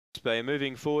Bay.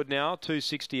 Moving forward now,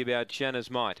 260 about Shanna's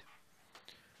Might.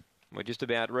 We're just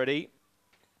about ready.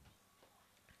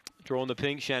 Drawn the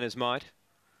pink, Shanna's Might.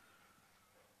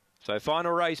 So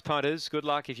final race, punters. Good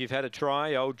luck if you've had a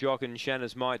try. Old Jock and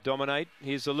Shanna's Might dominate.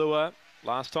 Here's the lure.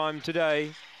 Last time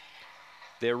today.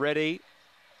 They're ready.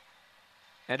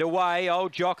 And away,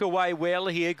 Old Jock away well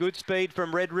here. Good speed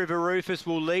from Red River Rufus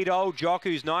will lead Old Jock,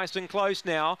 who's nice and close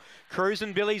now.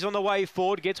 Cruising Billy's on the way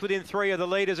forward, gets within 3 of the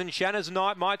leaders, and Shanna's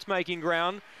Might's making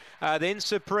ground. Then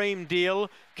Supreme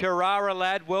Deal, Carrara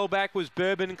Lad, well back was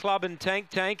Bourbon Club and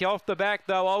Tank. Off the back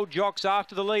though, Old Jock's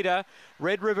after the leader.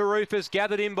 Red River Rufus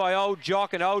gathered in by Old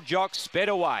Jock, and Old Jock sped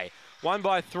away. 1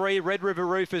 by 3, Red River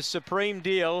Rufus, Supreme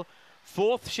Deal.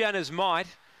 4th, Shanna's Might.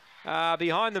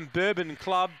 Behind them, Bourbon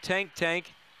Club,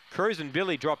 Tank. Cruising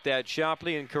Billy dropped out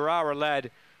sharply, and Carrara Lad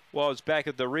was back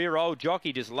at the rear. Old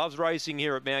Jockey just loves racing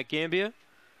here at Mount Gambier.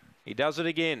 He does it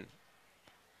again.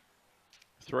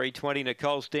 320,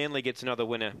 Nicole Stanley gets another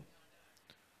winner.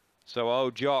 So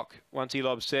Old Jock, once he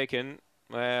lobbed second,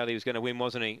 well, he was going to win,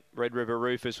 wasn't he? Red River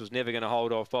Rufus was never going to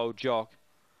hold off Old Jock.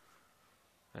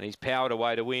 And he's powered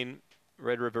away to win.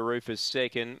 Red River Rufus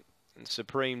second. And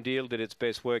Supreme Deal did its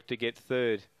best work to get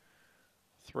third.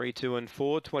 3, 2 and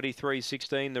 4,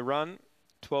 23.16 the run,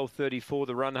 12.34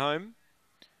 the run home.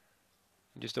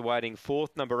 Just awaiting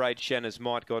 4th. Number 8, Shanna's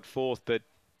Might got 4th, but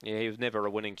yeah, he was never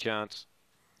a winning chance.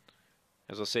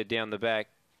 As I said, down the back,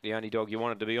 the only dog you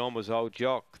wanted to be on was Old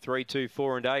Jock. 3, 2,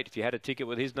 4 and 8. If you had a ticket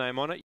with his name on it,